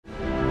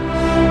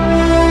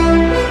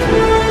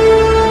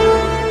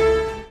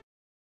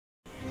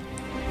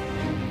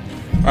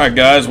Alright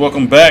guys,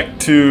 welcome back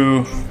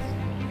to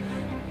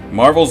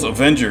Marvel's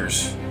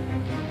Avengers.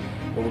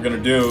 What we're going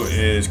to do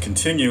is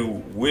continue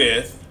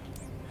with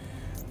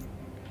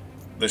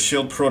the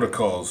SHIELD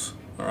protocols.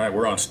 Alright,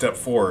 we're on step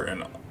 4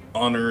 and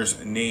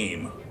Honor's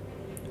Name.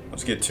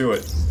 Let's get to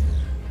it.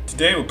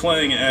 Today we're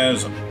playing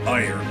as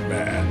Iron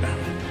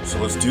Man. So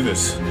let's do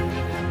this.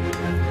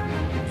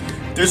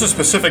 If there's a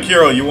specific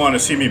hero you want to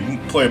see me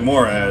play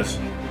more as,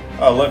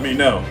 let me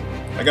know.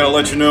 I gotta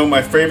let you know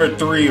my favorite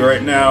 3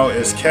 right now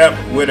is Cap,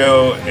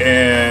 Widow,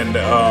 and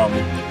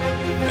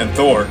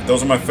Thor.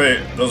 Those are my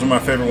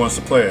favorite ones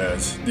to play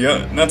as.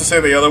 Not to say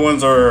the other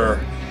ones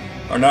are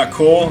not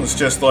cool. It's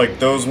just like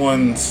those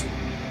ones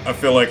I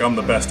feel like I'm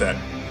the best at.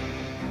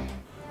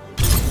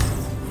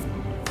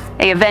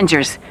 Hey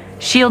Avengers,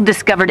 SHIELD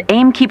discovered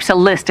AIM keeps a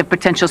list of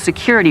potential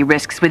security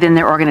risks within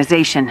their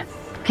organization.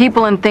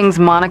 People and things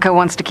Monica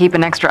wants to keep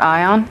an extra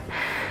eye on?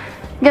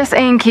 Guess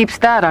AIM keeps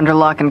that under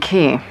lock and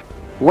key.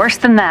 Worse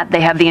than that,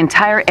 they have the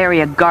entire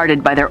area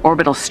guarded by their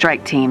orbital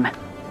strike team.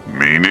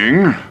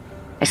 Meaning?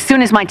 As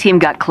soon as my team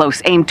got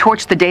close, AIM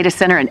torched the data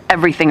center and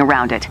everything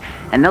around it.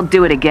 And they'll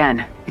do it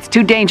again. It's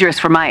too dangerous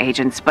for my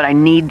agents, but I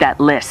need that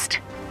list.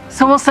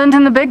 So we'll send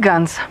in the big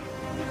guns.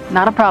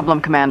 Not a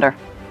problem, Commander.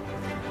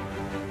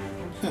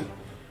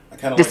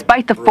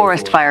 Despite the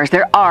forest fires,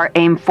 there are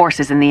AIM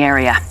forces in the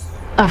area.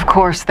 Of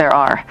course there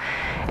are.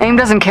 AIM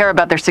doesn't care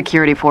about their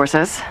security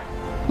forces.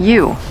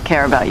 You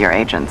care about your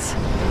agents.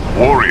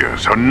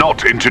 Warriors are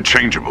not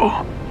interchangeable.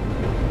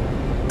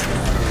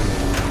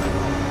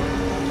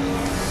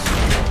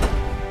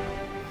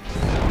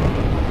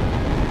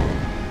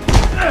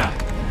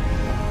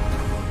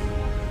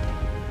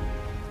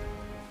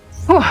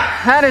 Whew,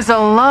 that is a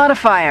lot of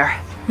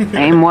fire.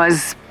 AIM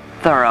was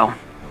thorough.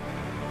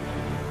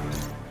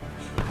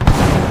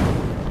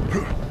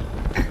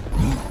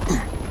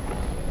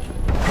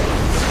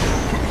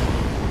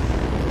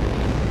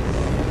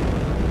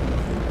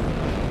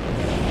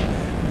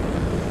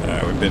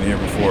 Been here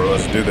before.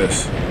 Let's do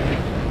this.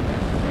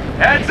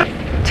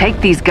 Take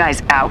these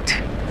guys out.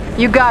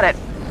 You got it.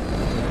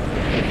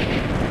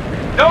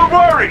 Don't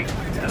worry.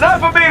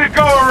 Enough of me to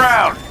go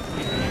around.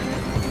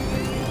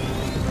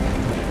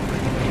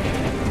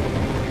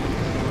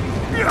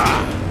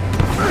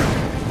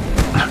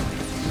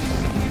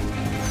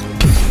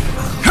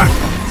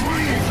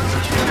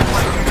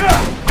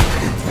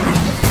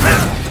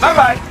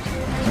 Bye-bye.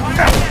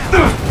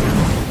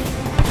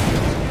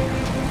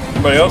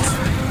 Anybody else?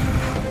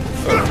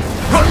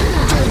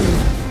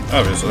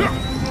 Obviously.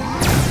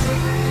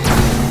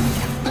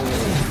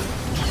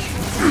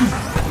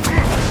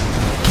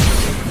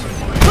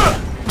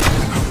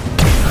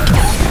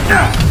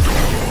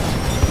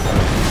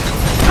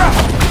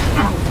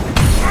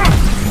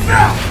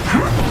 Oh,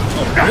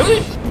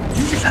 really?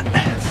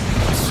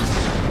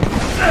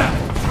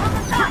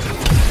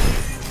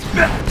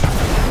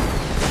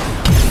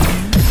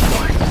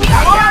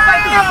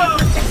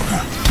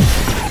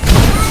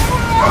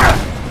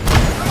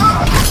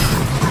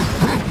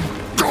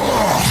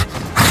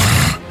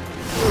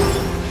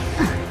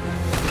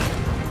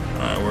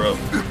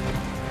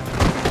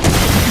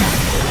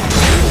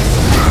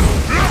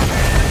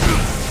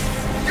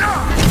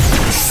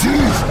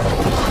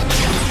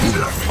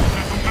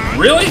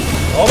 Really?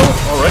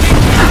 Already?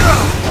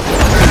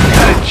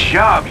 Good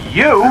job,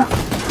 you!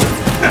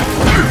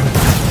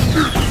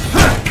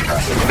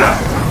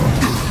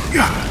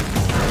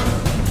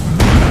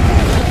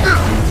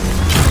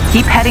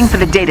 Keep heading for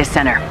the data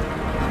center.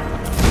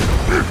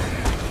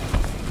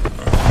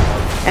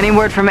 Any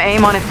word from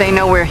AIM on if they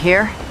know we're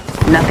here?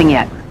 Nothing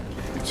yet.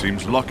 It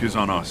seems luck is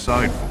on our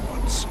side for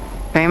once.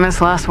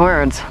 Famous last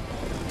words.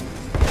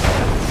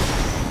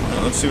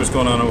 Well, let's see what's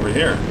going on over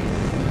here.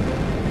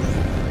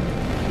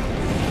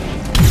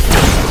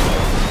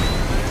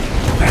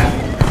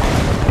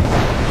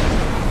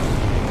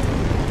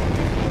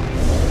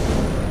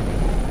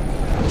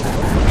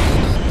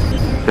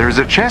 There is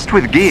a chest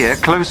with gear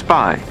close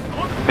by.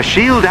 A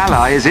SHIELD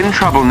ally is in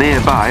trouble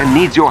nearby and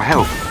needs your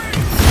help.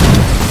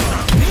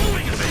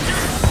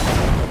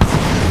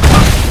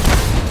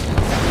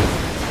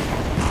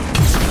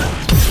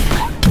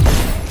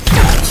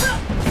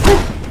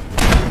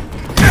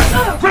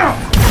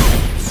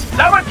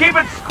 Someone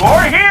keeping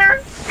score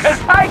here? Cause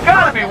I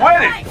gotta be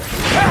winning.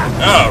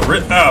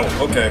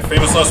 Oh, okay.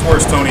 Famous last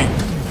words, Tony.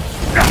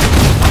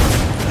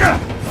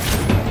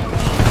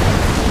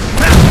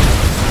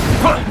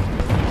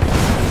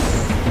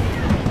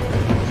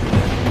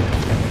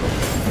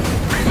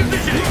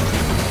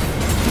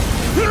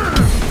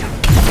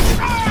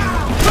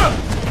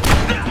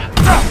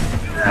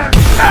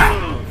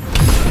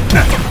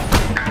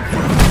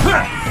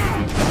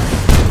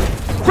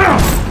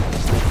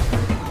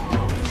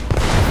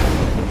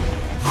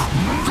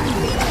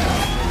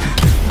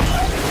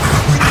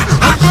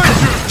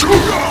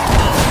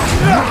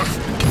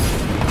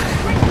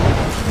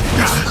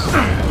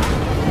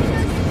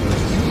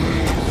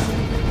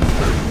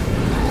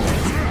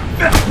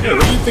 Yeah,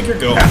 where do you think you're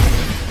going?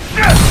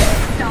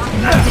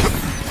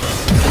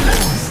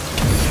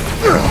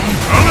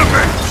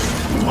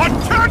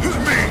 Attack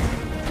me!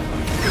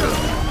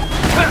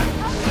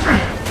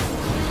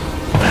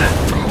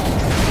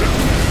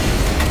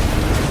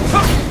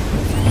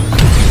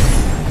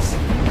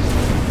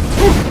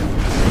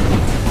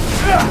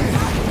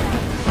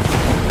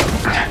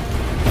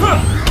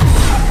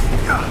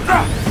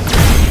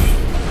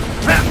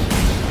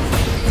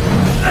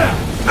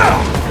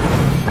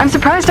 I'm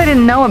surprised I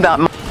didn't know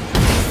about.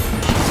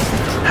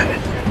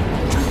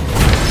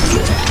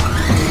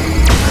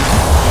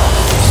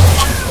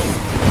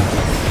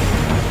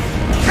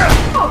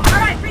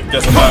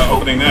 Guess I'm not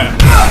opening that.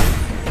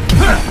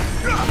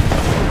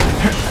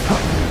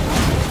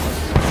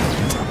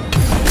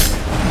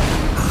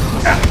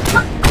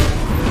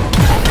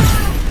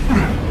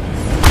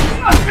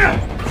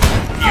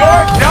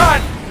 You're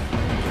done!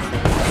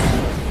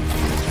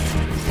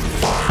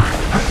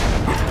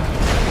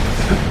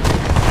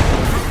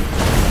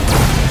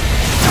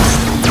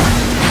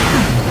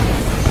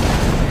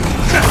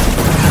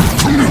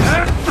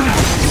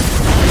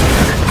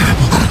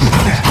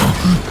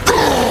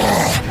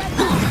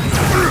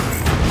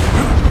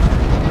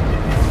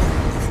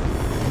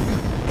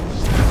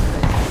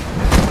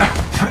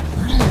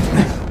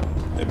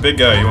 Hey, big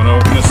guy, you want to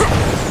open this?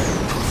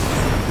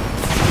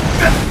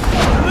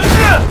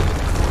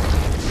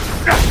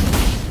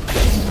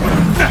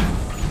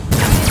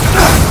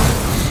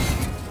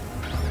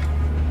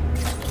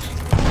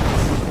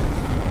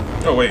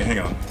 Oh wait, hang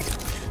on.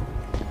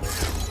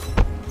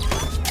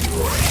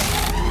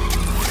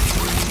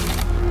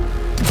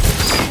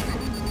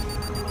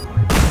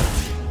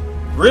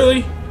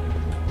 Really?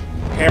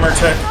 Hammer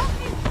tech?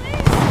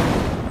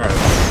 Alright,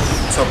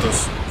 let's help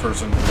this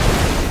person.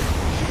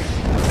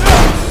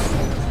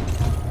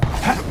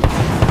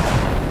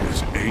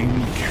 Does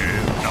AIM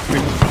care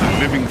nothing for the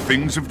living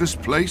things of this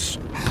place?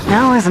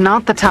 Now is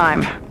not the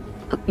time.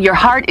 Your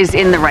heart is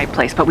in the right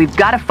place, but we've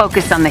got to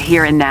focus on the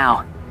here and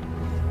now.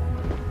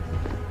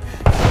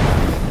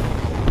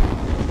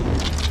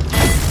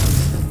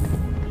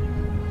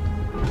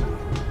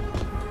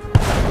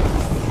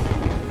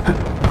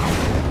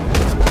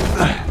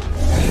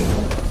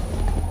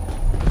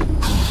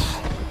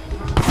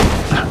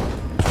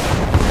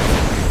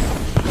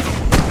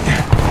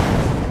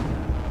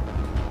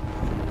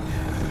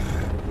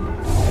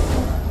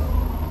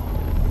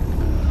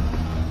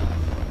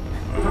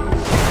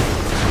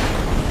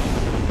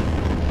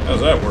 How's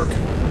that work?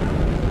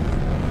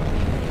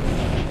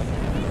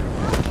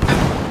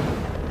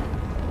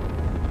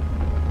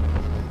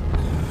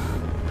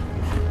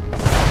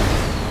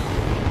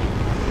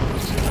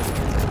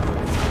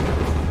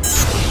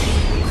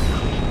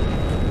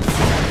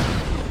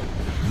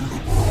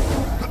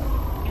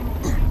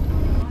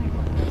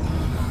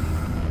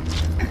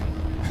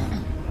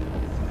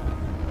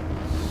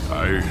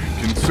 I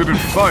considered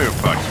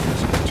firefighting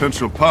as a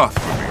potential path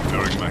for me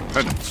during my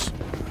penance.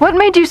 What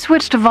made you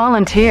switch to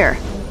volunteer?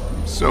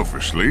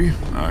 Selfishly,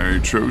 I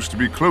chose to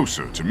be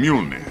closer to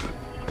Mjolnir.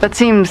 That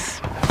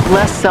seems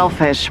less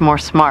selfish, more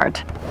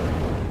smart.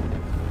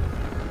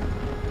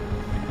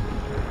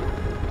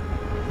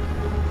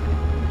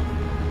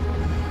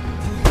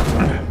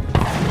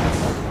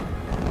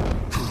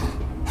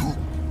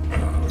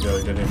 We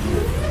gotta get in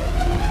here.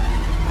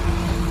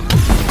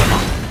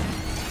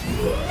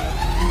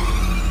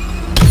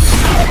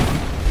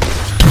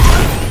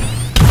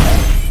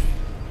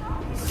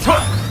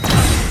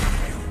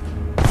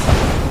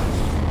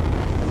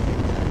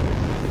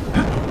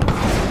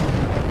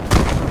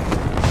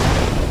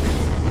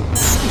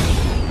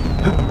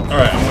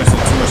 Alright, I'm wasting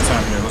too much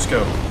time here. Let's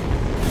go.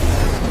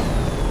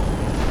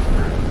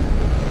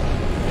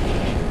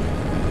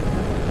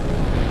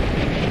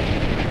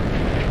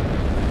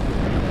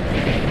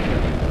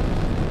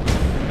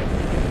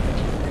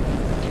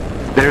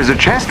 There is a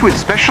chest with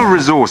special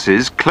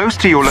resources close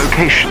to your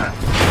location.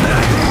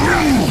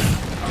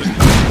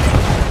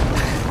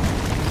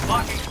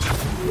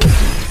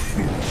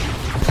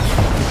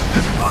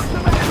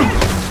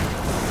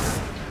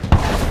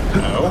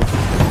 No.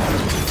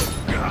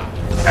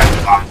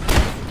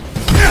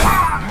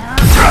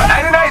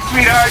 Night night,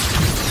 sweetheart!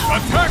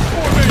 Attack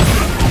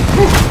formation!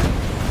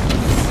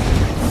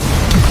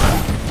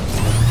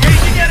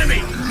 Engaging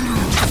enemy!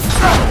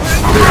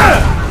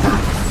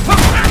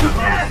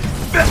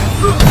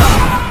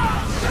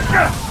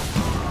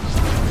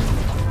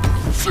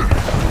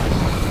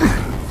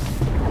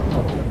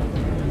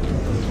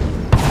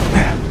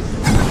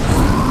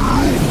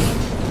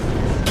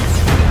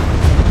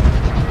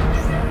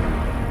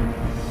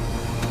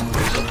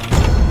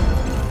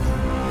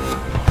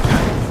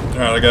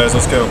 Alright, guys,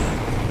 let's go.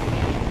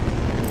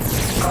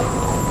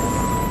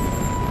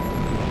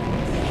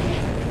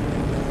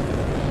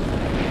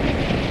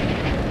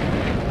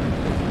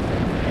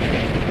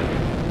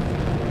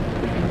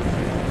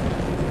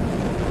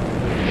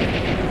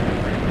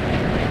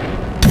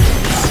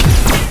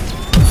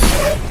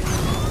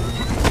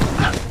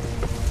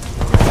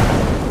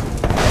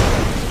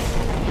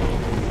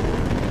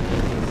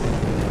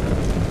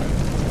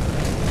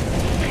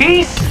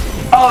 Piece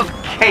of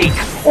cake.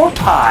 Or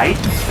pie.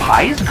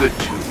 Pie is good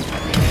too.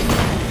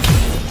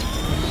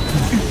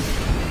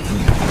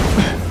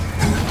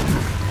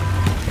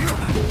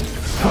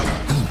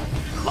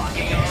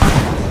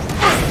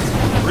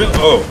 Really?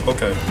 Oh,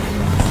 okay.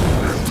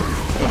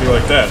 It'll be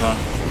like that, huh?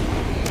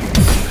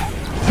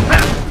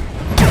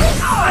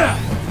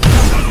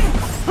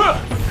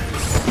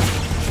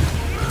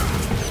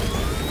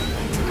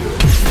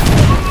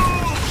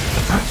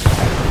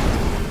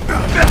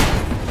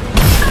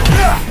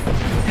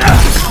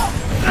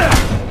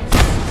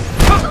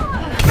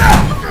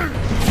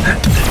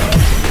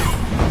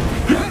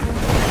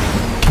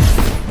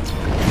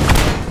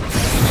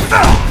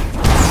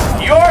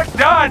 You're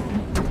done!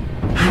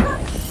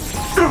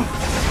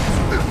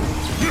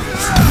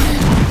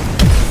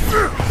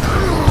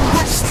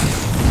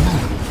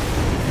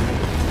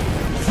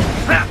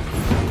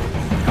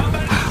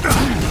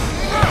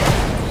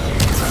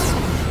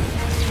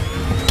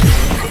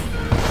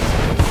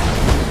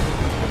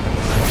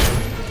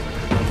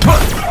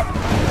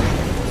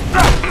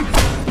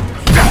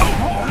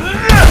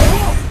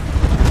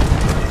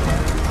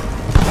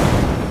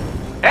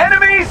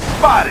 Enemy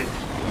spotted!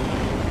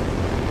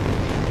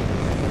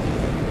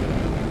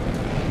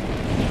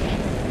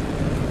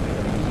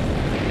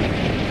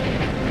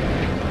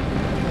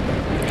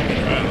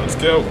 Alright, let's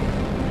go.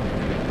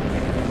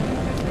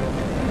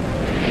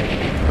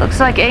 Looks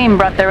like AIM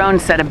brought their own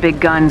set of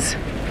big guns.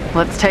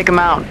 Let's take them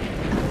out.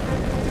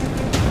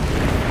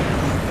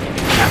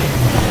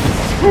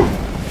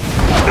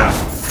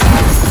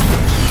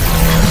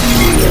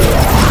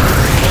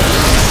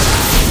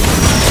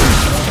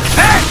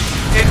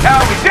 This is how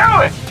we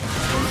do it!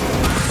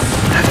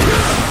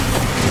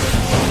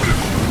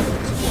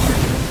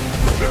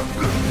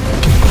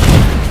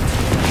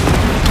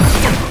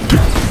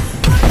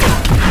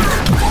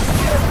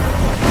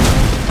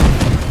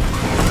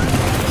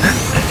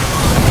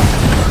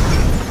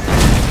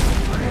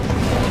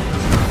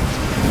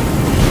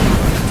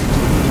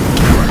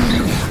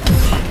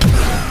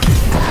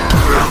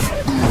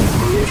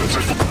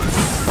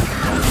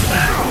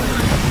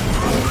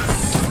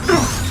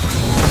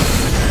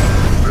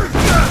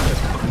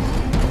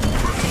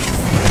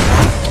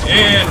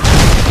 And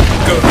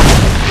go.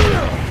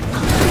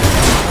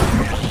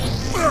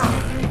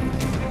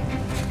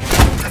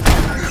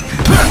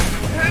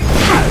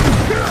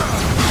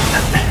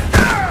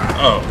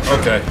 Oh,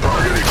 okay.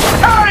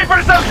 Time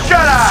for some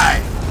shut-eye!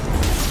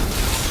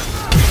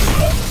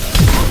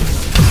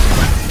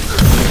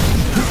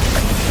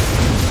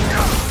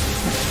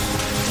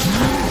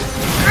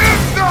 In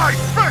thy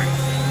face!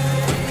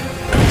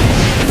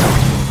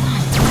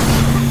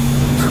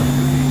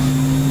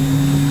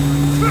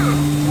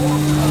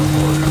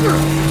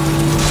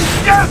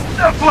 Just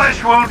a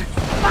flesh wound!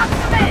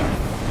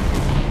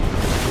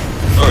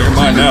 Oh, you're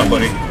mine now,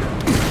 buddy.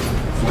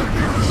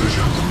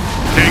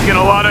 Taking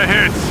a lot of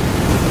hits.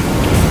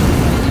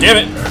 Damn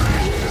it!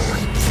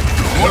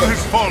 One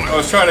has fallen. I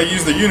was trying to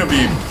use the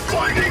unibeam.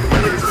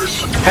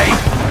 Hey,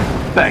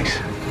 thanks.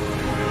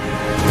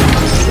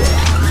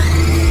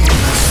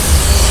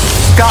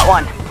 Got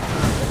one.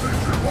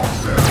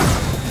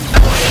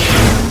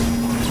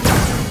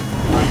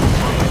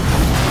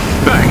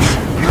 Thanks.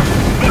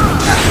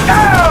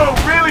 Oh,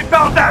 really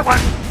felt that one.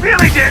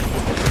 Really did.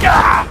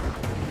 Ah!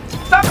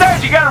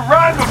 Sometimes you gotta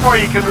run before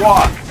you can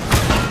walk.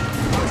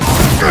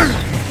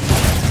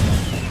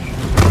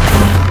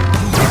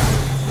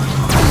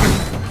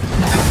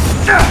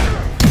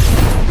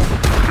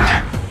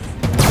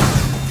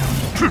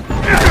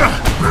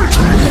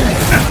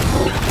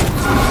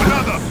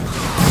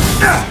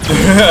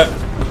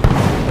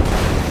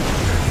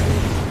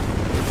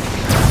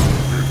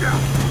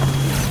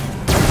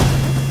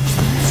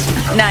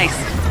 Nice.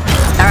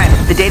 All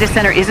right, the data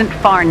center isn't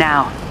far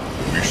now.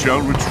 We shall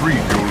retrieve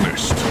your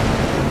list.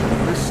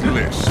 This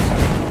list.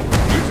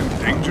 Is in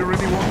danger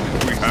anyone?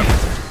 We have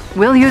it.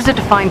 We'll use it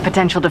to find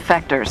potential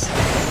defectors.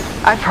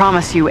 I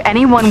promise you,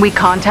 anyone we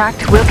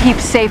contact, we'll keep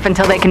safe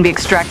until they can be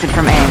extracted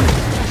from AIM.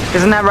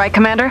 Isn't that right,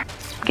 Commander?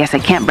 Guess I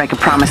can't break a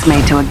promise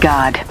made to a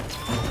god.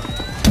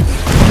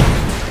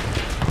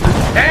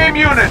 AIM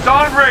units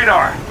on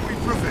radar. We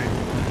prevail.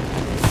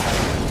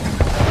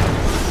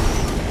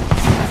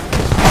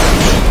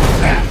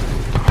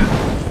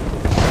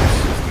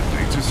 The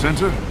data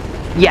center?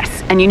 Yes,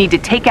 and you need to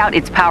take out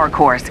its power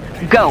cores.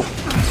 Go!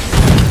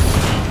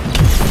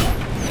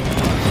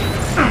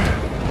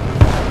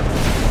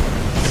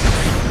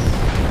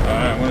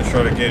 Alright, I'm gonna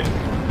try to get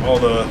all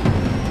the...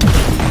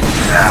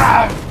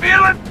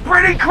 Feeling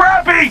pretty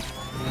crappy.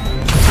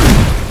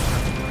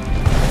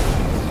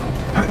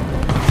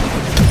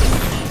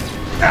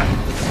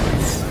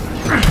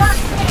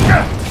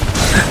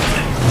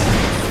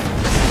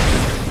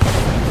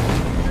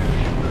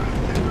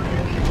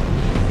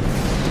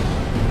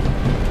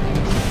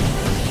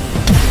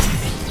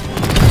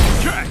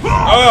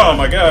 Oh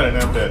my god, and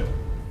I'm dead.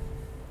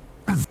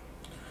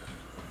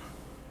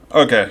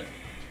 Okay.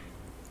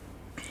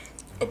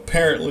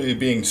 Apparently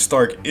being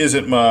Stark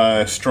isn't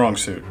my strong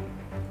suit.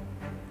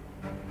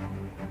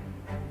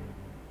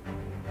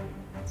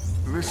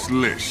 This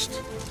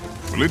list.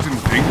 Will it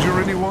endanger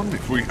anyone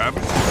if we have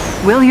it?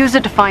 We'll use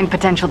it to find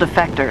potential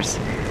defectors.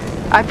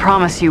 I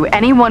promise you,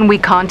 anyone we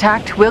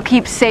contact, we'll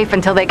keep safe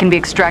until they can be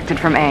extracted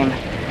from AIM.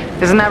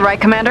 Isn't that right,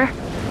 Commander?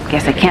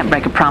 Guess I can't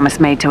break a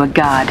promise made to a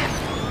god.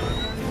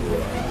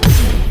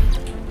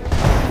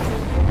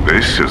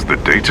 This is the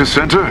data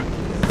center?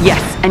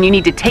 Yes, and you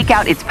need to take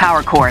out its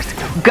power cores.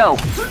 Go!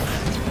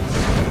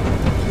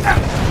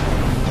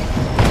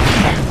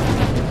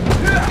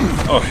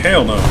 Oh,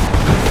 hell no.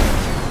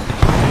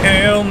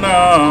 Hell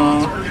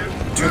no.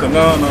 To the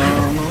no,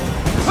 no, no.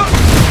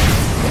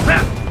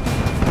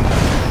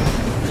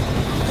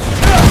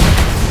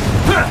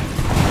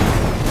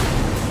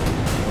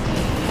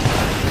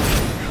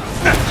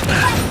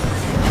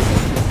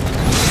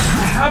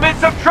 I'm in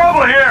some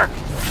trouble here!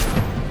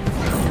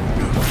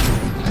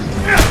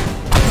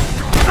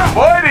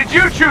 Boy, did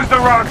you choose the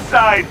wrong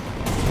side!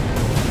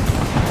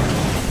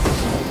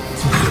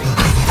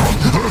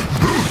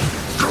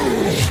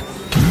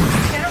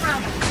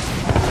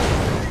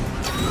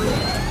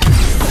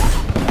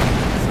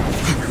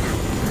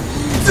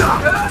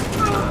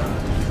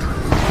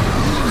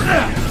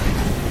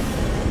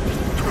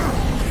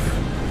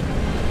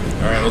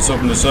 Alright, let's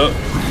open this up.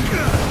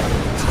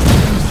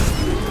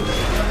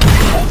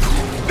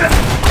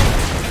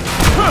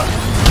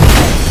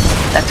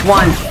 That's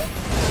one.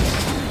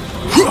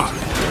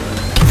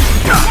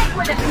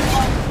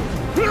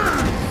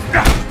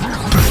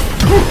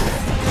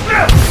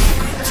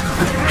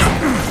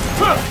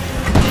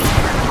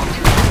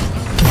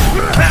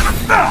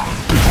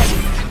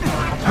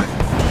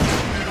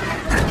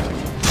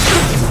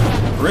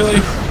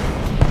 Really?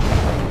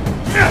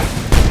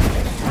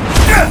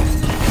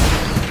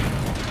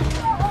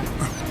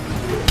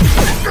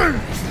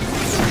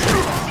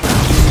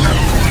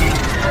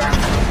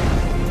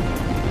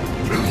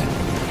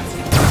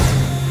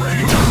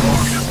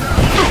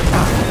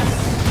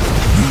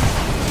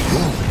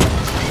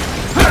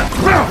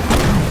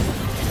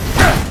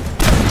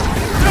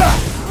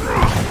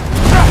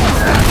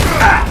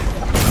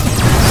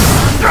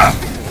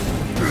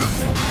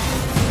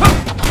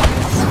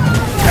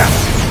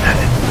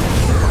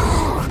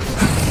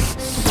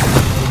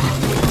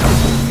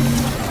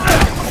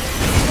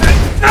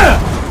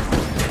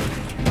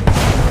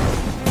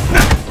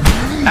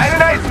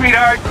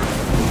 Sweetheart.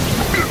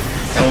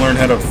 Gotta learn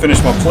how to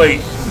finish my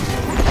plate.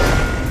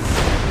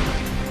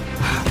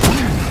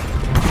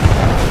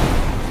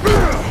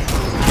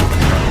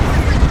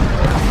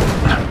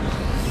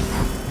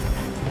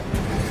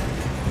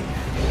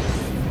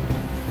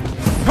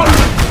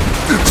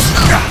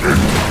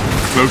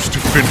 Close to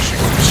finishing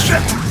this.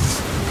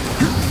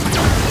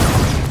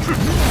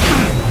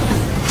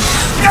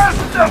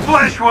 Just a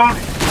flesh wound.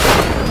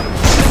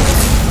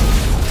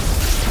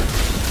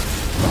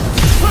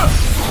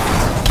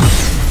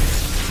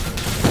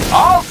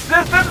 All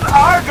systems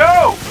are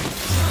go!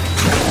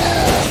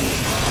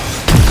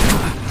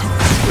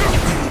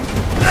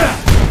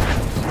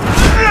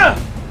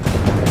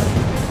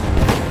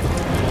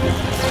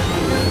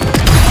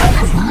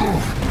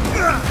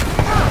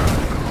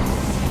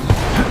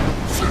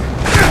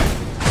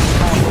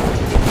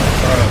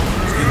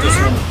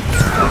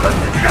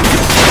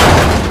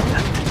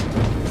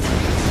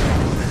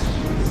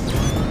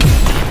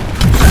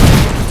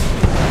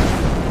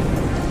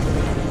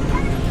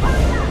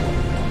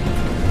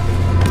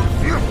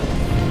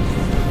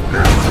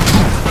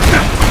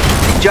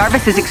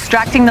 Jarvis is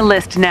extracting the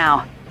list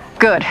now.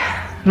 Good.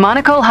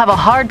 Monaco will have a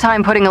hard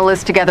time putting a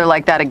list together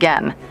like that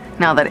again,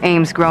 now that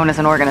AIM's grown as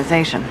an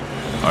organization.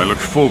 I look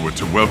forward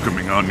to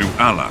welcoming our new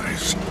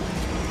allies.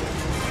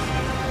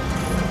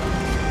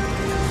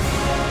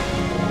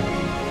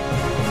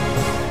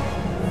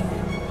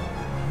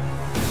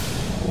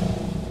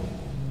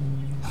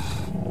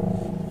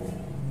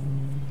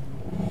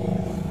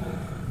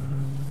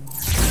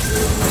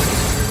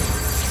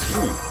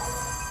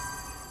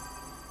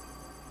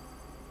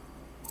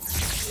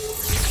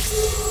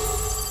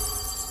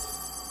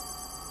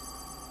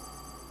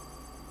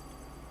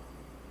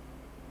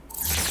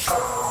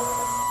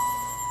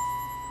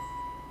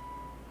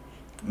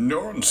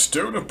 Norn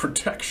Stone of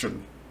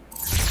Protection.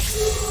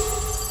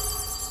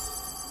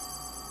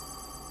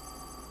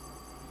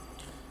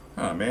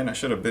 Oh man, I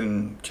should have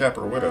been Cap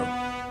or Widow.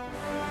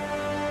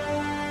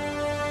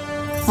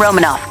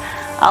 Romanoff,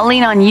 I'll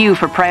lean on you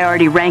for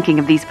priority ranking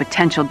of these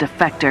potential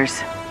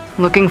defectors.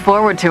 Looking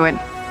forward to it.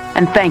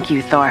 And thank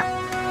you, Thor.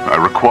 I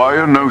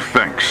require no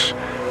thanks,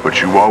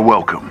 but you are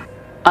welcome.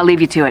 I'll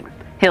leave you to it.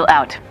 Hill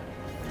out.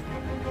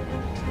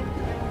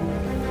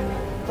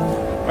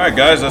 Alright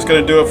guys, that's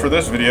gonna do it for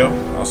this video.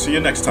 I'll see you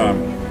next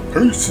time.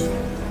 Peace!